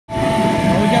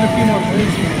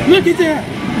Look at that!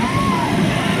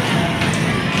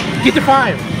 Get to 5.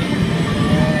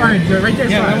 Alright, right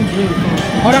there's 5. That one's really close.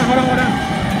 Hold on.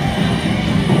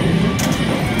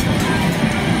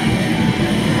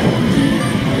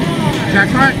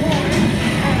 Jackpot?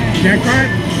 Jackpot?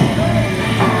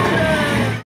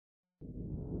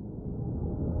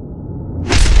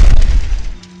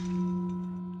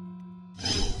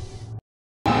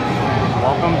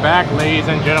 Welcome back, ladies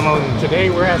and gentlemen. Today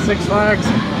we're at Six Flags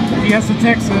Fiesta,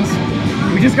 Texas.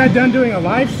 We just got done doing a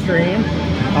live stream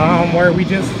where we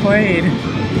just played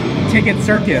Ticket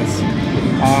Circus.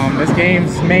 This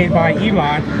game's made by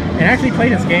Elon, and I actually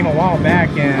played this game a while back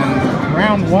in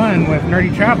round 1 with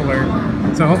Nerdy Traveler.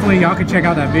 So hopefully y'all can check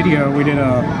out that video. We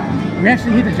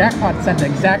actually hit the jackpots at the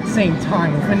exact same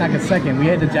time, within like a second. We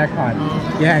hit the jackpot.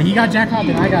 Yeah, he got jackpot,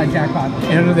 then I got a jackpot,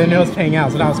 and then it was paying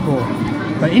out, so that was cool.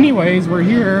 But anyways, we're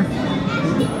here.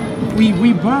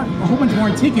 We bought a whole bunch more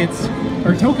tickets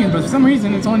or tokens, but for some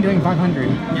reason it's only doing 500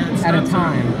 at a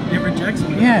time. It rejects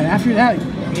them. Yeah, after that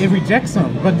it rejects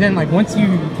them. But then like once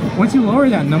you lower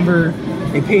that number,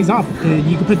 it pays off.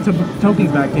 You can put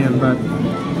tokens back in. But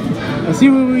let's see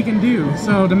what we can do.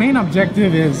 So the main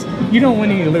objective is you don't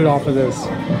win any loot off of this.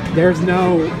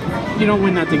 You don't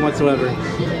win nothing whatsoever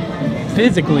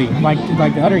physically, like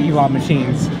the other Elon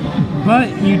machines.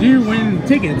 But you do win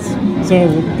tickets.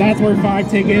 So that's worth 5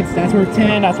 tickets, that's worth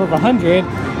 10, that's worth 100.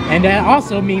 And that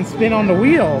also means spin on the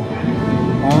wheel.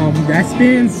 That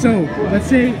spins, so let's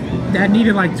say that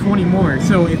needed like 20 more.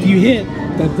 So if you hit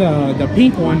the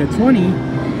pink one, the 20,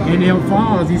 and it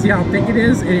falls, you see how thick it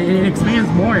is? It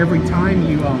expands more every time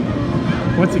you,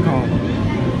 what's it called?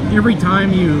 Every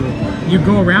time you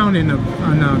go around in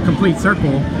a complete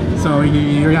circle. So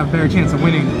you have a better chance of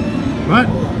winning. But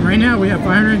right now we have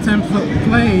 510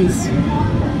 plays.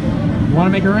 You want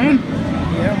to make a rain?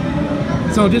 Yeah.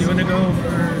 So just. You want to go for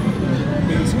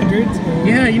these hundreds?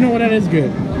 Yeah, you know what? That is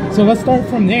good. So let's start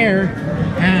from there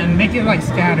and make it like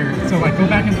scattered. So like go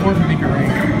back and forth and make a rain.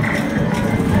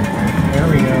 There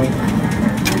we go.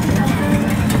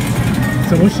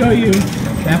 So we'll show you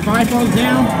that 5 falls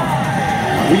down.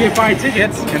 We get 5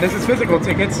 tickets, and this is physical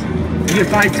tickets. We get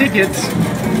 5 tickets,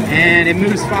 and it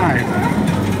moves 5.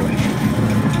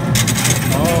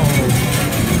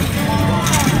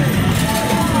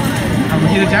 We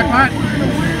get a jackpot?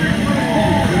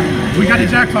 We got a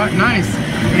jackpot, nice.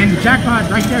 And the jackpot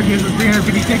right there gives us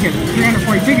 340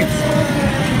 tickets.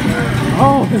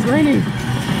 Oh, it's raining.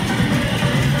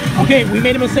 Okay, we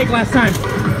made a mistake last time.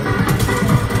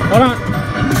 Hold on.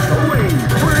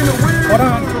 Hold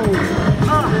on.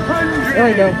 There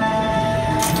we go.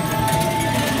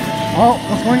 Oh,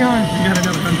 what's going on? You got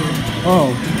another 100.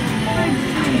 Oh.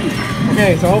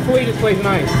 Okay, so hopefully this plays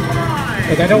nice.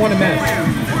 Because I don't want to mess.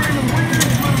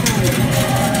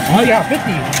 Oh yeah, 50.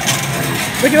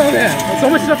 Look at all that. So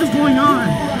much stuff is going on.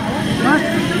 What?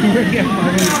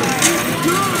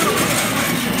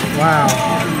 Wow.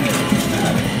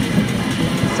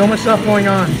 So much stuff going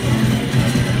on.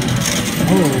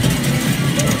 Oh.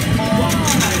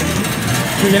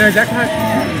 Can we get our jackpot?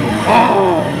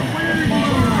 Oh.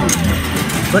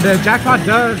 But the jackpot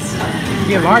does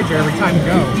get larger every time you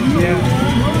go. Yeah.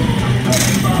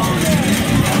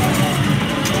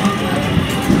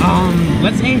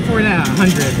 Let's aim for that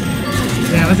 100.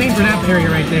 Yeah, let's aim for that area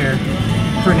right there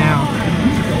for now.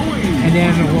 And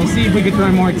then we'll see if we can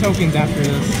throw more tokens after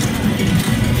this.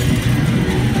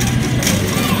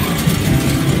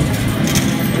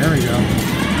 There we go.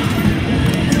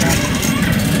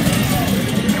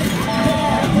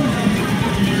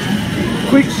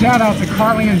 Quick shout out to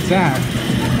Carly and Zach.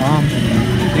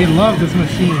 They love this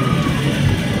machine.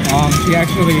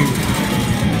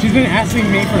 She's been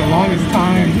asking me for the longest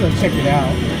time to check it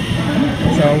out.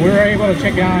 So we were able to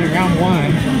check it out in round 1,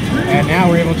 and now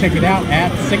we're able to check it out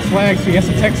at Six Flags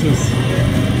Fiesta, Texas.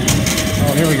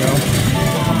 Oh, there we go.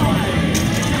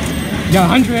 Yeah,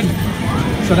 100.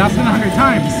 So that's been 100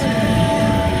 times.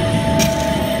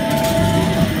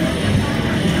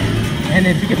 And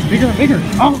it gets bigger and bigger.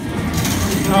 Oh!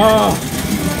 Oh!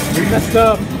 We messed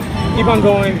up. Keep on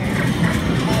going.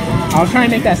 I was trying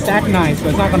to make that stack nice, but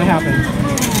it's not going to happen.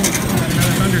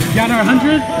 You got our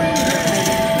 100?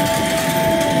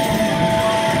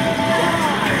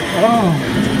 Oh.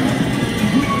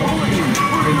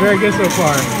 It's very good so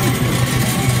far.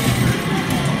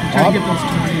 Try to get those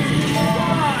 20s.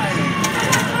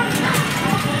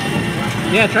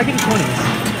 Yeah, try getting 20s.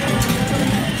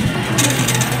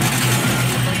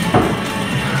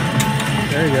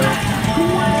 There you go.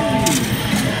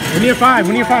 We need a 5.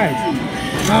 We need a 5.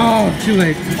 Oh, too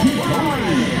late.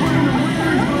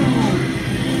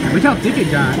 Look how thick it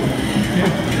got.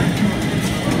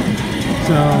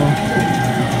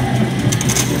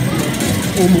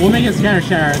 So we'll make it scatter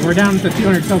share. We're down to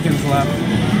 200 tokens left.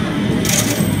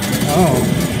 Oh.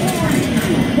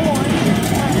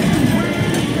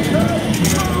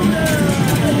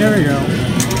 There we go.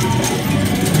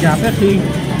 We got 50.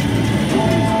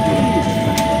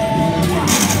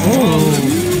 Oh.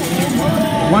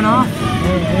 One off.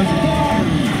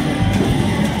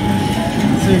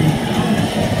 Let's see.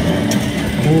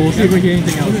 We'll see if we get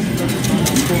anything else.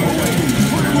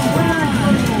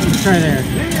 Let's try there.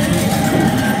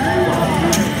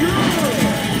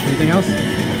 Anything else?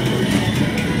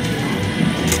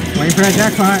 Waiting for that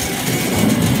jackpot.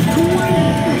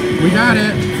 We got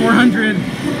it. 400.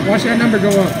 Watch that number go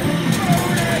up.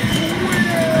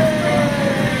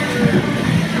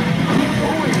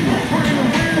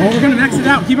 Oh, we're gonna max it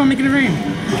out. Keep on making it rain.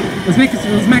 Let's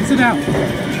max it out.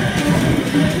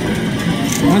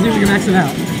 I want to see if we can max it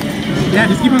out. Yeah,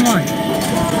 just keep on going.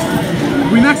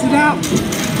 We maxed it out.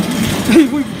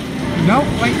 No,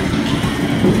 wait.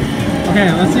 Okay,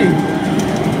 let's see.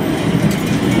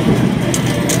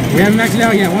 We haven't maxed it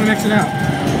out yet. I want to max it out.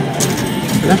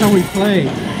 That's how we play.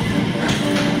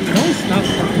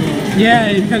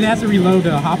 Yeah, because it has to reload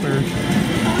the hopper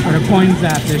or the coins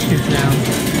that this shoots down.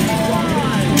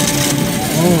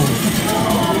 Oh.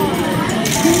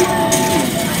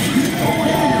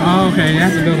 Oh, okay, it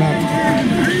has to build up.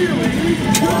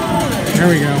 There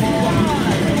we go.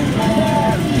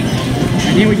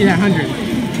 I think we get 100.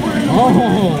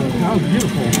 Oh, that was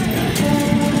beautiful.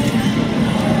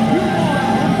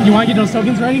 You want to get those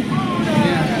tokens ready?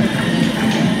 Yeah.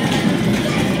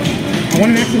 I want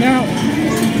to max it out.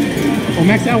 We'll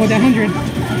max out with that 100.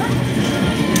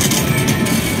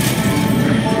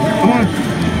 Come on.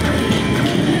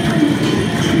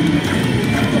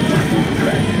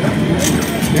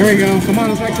 There we go. Come on,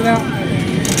 let's max it out.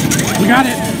 We got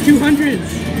it. 200s.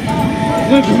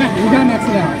 Look, we gotta max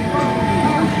it out.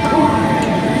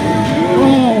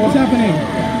 Oh, what's happening?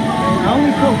 I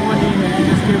only put one in and you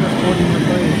just gave us 41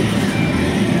 plays.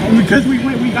 Because we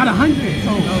got 100,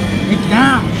 so it's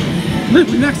down. Look,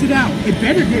 we maxed it out. It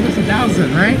better give us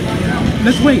 1,000, right?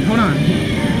 Let's wait. Hold on.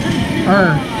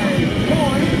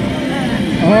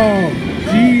 Oh,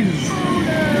 jeez.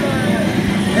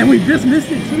 And we just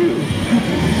missed it too.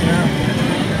 Yeah.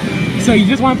 So you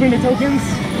just want to put in the tokens?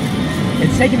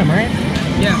 It's taking them, right?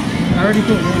 Yeah, I already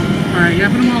put one. Alright, you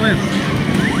gotta put them all in.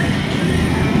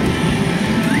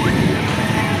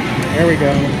 There we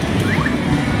go.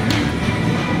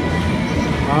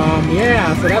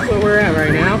 Yeah, so that's what we're at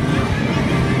right now.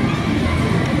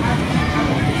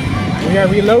 We are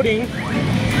reloading.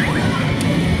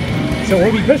 So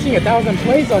we'll be pushing 1,000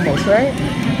 plays almost, right?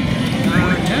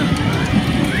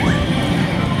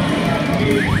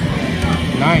 Yeah.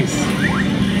 Nice.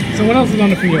 So what else is on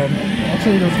the field?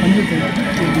 Actually, those 100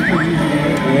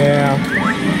 are Yeah.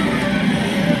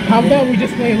 How about we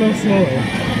just play a little slower?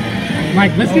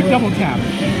 Like, let's get double tap.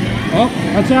 Oh,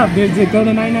 watch out. Does it go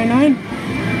to 999?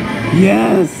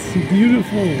 Yes.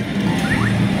 Beautiful.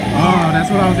 Oh, that's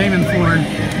what I was aiming for.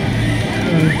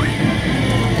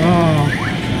 Oh.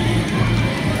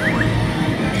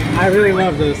 I really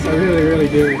love this. I really, really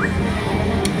do.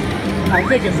 How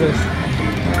thick is this?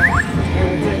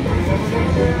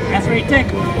 That's very thick.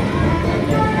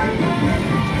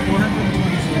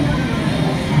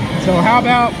 So how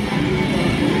about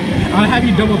I'll have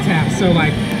you double tap. So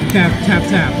like tap, tap,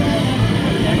 tap.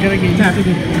 I gotta get tap it.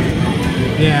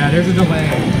 Yeah, there's a delay.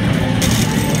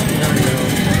 There we go.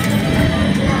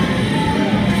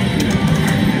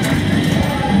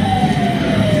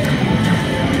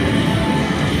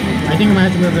 I think I might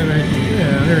have to move it right.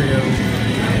 Yeah, there we go.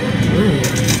 Ooh.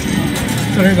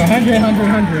 So there's 100, 100,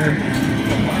 100.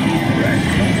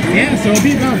 Yeah, so it'll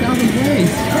be about 1,000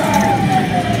 plays.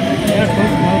 Yeah,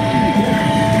 close enough.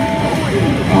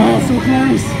 Oh, so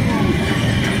close.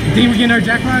 You think we're getting our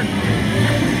jackpot?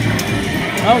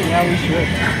 Oh yeah, we should.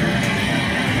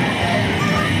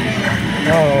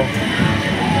 Oh.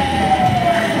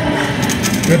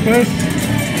 Good push.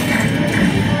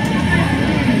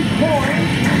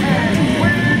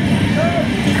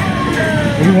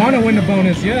 We want to win the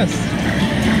bonus, yes.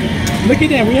 Look at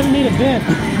that, we haven't made a bet.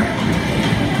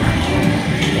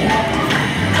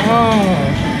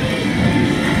 Oh.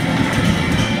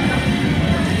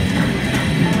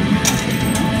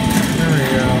 There we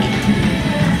go.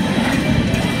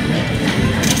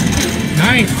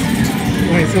 Nice.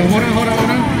 Wait, so hold on.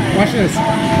 Watch this.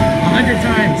 100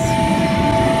 times.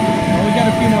 Oh, we got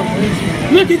a few more plays.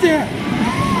 Look at that.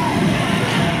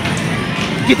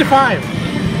 Get to 5.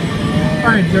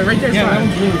 Alright, right there's Yeah, 5. that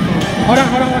one's really close. Hold on.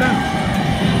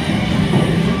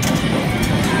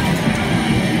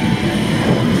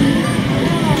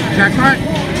 Jackpot?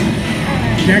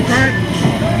 Jackpot?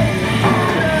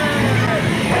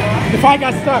 The fight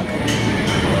got stuck.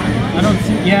 I don't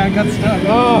see. Yeah, I got stuck.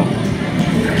 Oh.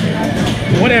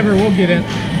 Whatever, we'll get it.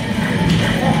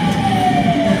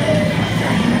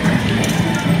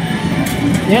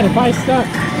 Yeah, the fight's stuck.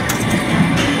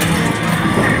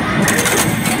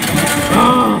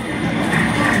 Oh.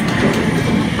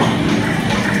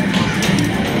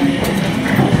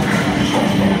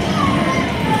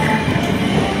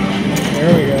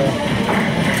 There we go.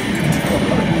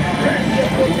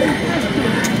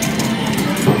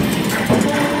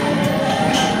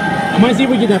 I might see if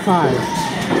we get that 5.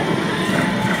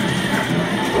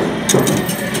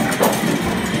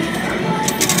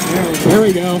 There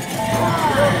we go.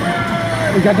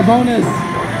 We got the bonus.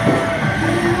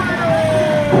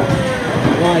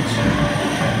 Watch.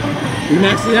 We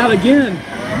maxed it out again.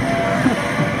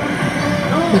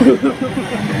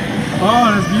 Oh,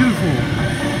 that's beautiful.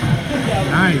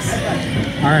 Nice.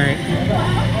 Alright.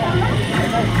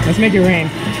 Let's make it rain.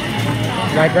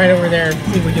 Like right over there.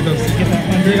 See if we get those, get that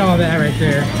 100, all that right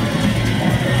there.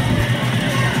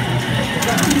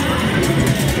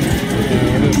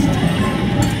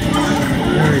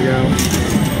 There we go.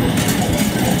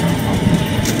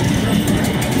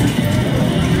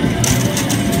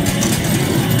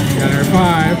 Got our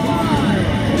 5.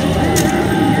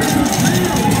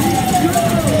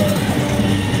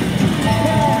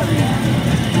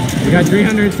 We got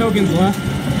 300 tokens left.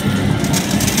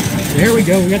 There we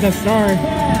go, we got that star.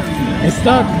 It's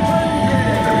stuck.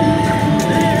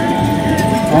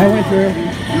 Oh, it went through.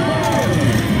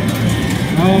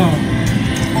 Oh.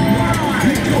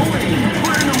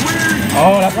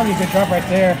 Oh, that's probably a good drop right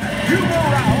there.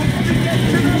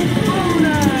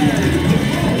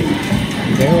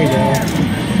 There we go.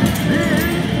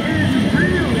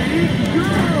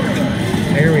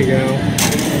 There we go.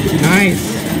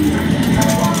 Nice.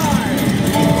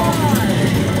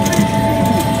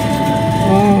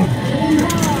 Oh.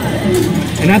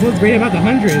 And that's what's great about the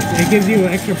hundreds. It gives you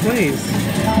extra plays.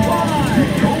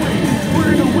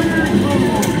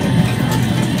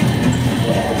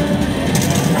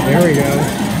 There we go.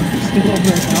 Still over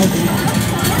 1,000.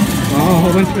 Oh, a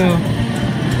whole bunch fell.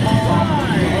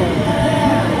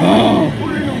 Oh.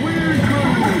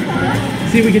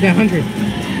 See if we get that 100.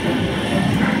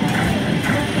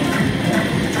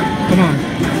 Come on.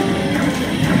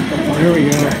 There we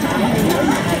go.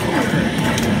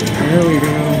 There we go.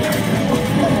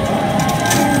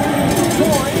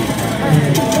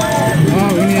 Oh,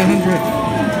 we need 100.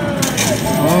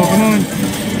 Oh, come on.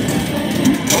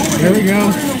 There we go.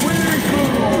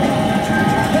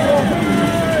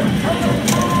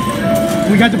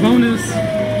 We got the bonus.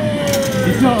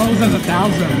 He still owes us 1,000.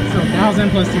 So 1,000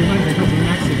 plus 200 because we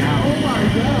maxed it out.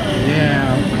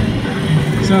 Yeah.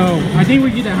 So I think we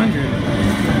get that 100.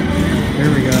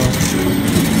 There we go.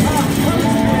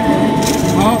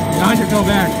 Oh, the 100 fell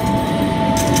back.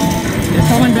 It's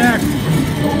falling back.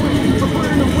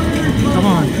 Come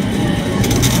on.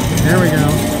 There we go.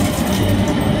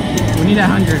 We need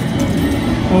 100.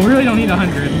 Well, we really don't need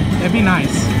 100. It'd be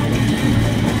nice.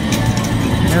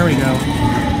 There we go.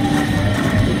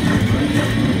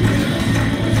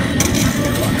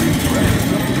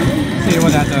 See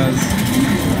what that does.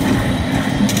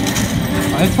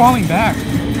 Oh, it's falling back.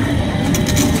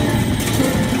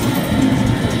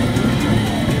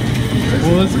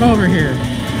 Well, let's go over here.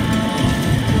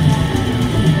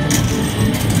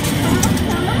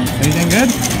 Anything good?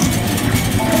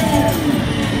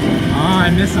 Oh, I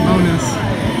missed the bonus.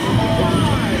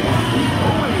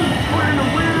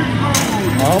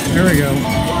 Oh, there we go.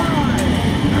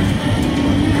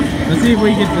 Let's see if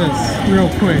we get this real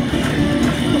quick.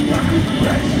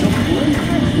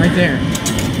 Right there.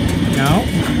 No.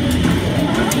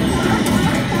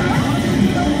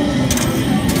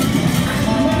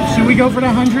 Should we go for the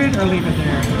 100 or leave it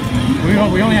there?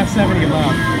 We only have 70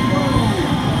 left.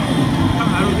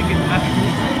 I don't think it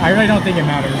matters. I really don't think it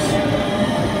matters.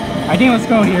 I think let's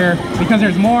go here because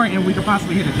there's more and we could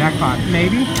possibly hit a jackpot.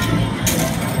 Maybe?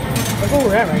 That's where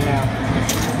we're at right now.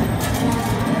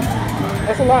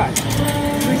 That's a lot.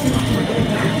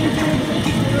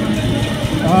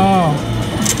 Oh.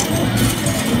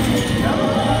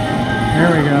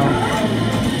 There we go.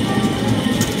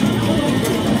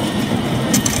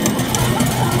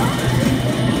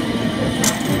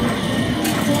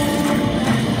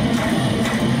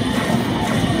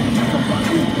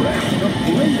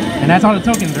 And that's all the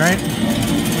tokens, right?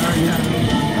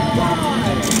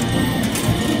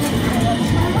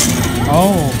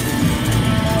 Oh.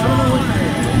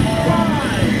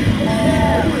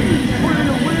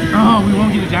 Oh, we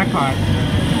won't get a jackpot.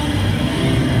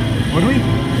 Would we?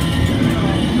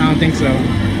 don't think so.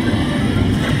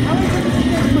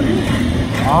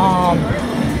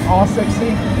 All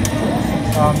 60.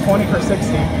 20 for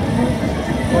 60.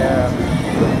 Yeah.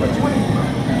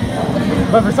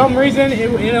 But for some reason,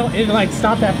 it like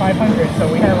stopped at 500, so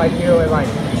we had like do it like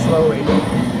slowly.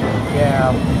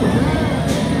 Yeah.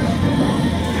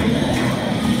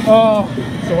 Oh,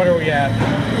 so what are we at?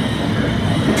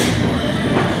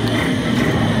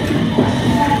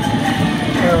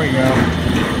 There we go.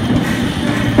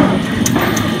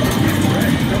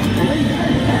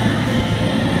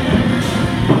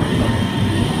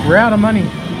 We're out of money,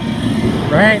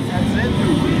 right?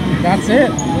 That's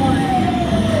it.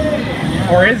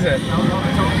 Or is it?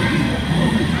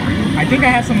 I think I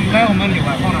have some little money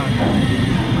left. Hold on.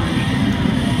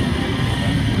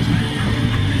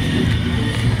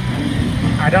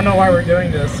 I don't know why we're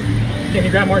doing this. Can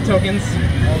you grab more tokens?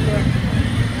 Okay.